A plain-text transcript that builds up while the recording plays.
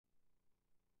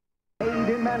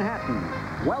in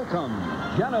Manhattan, welcome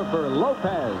Jennifer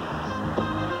Lopez.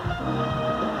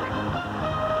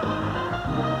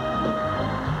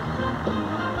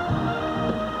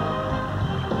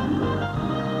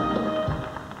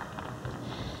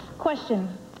 Question: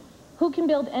 who can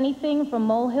build anything from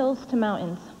molehills to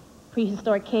mountains,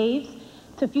 prehistoric caves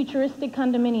to futuristic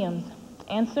condominiums?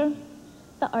 Answer: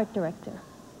 the art director.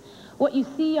 What you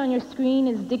see on your screen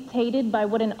is dictated by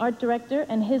what an art director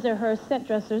and his or her set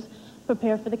dressers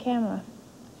prepare for the camera.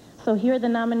 So here are the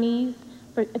nominees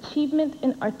for achievement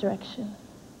in art direction.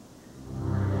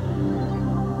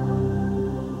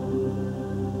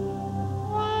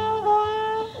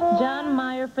 John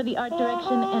Meyer for the art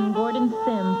direction and Gordon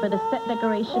Sim for the set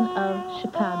decoration of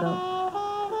Chicago.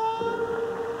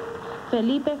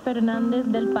 Felipe Fernandez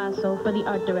del Paso for the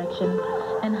art direction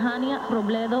and Hania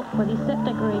Robledo for the set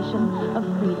decoration of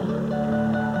Frida.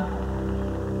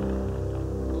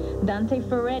 Dante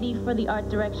Ferretti for the art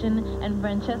direction and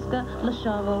Francesca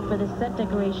Lasciavo for the set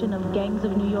decoration of Gangs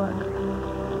of New York.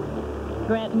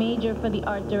 Grant Major for the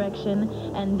art direction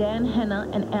and Dan Henna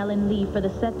and Alan Lee for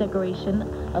the set decoration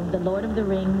of The Lord of the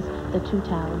Rings, The Two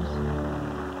Towers.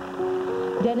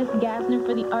 Dennis Gassner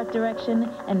for the art direction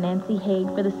and Nancy Haig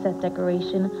for the set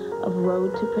decoration of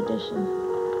Road to Perdition.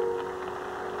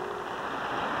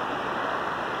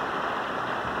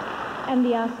 And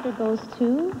the Oscar goes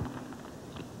to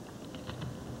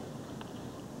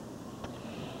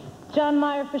John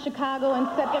Meyer for Chicago and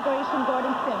set decoration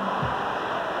Gordon Sim.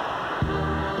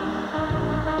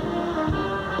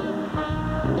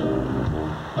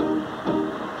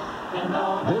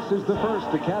 This is the first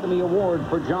Academy Award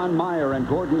for John Meyer and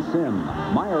Gordon Sim.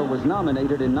 Meyer was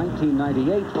nominated in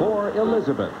 1998 for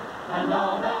Elizabeth.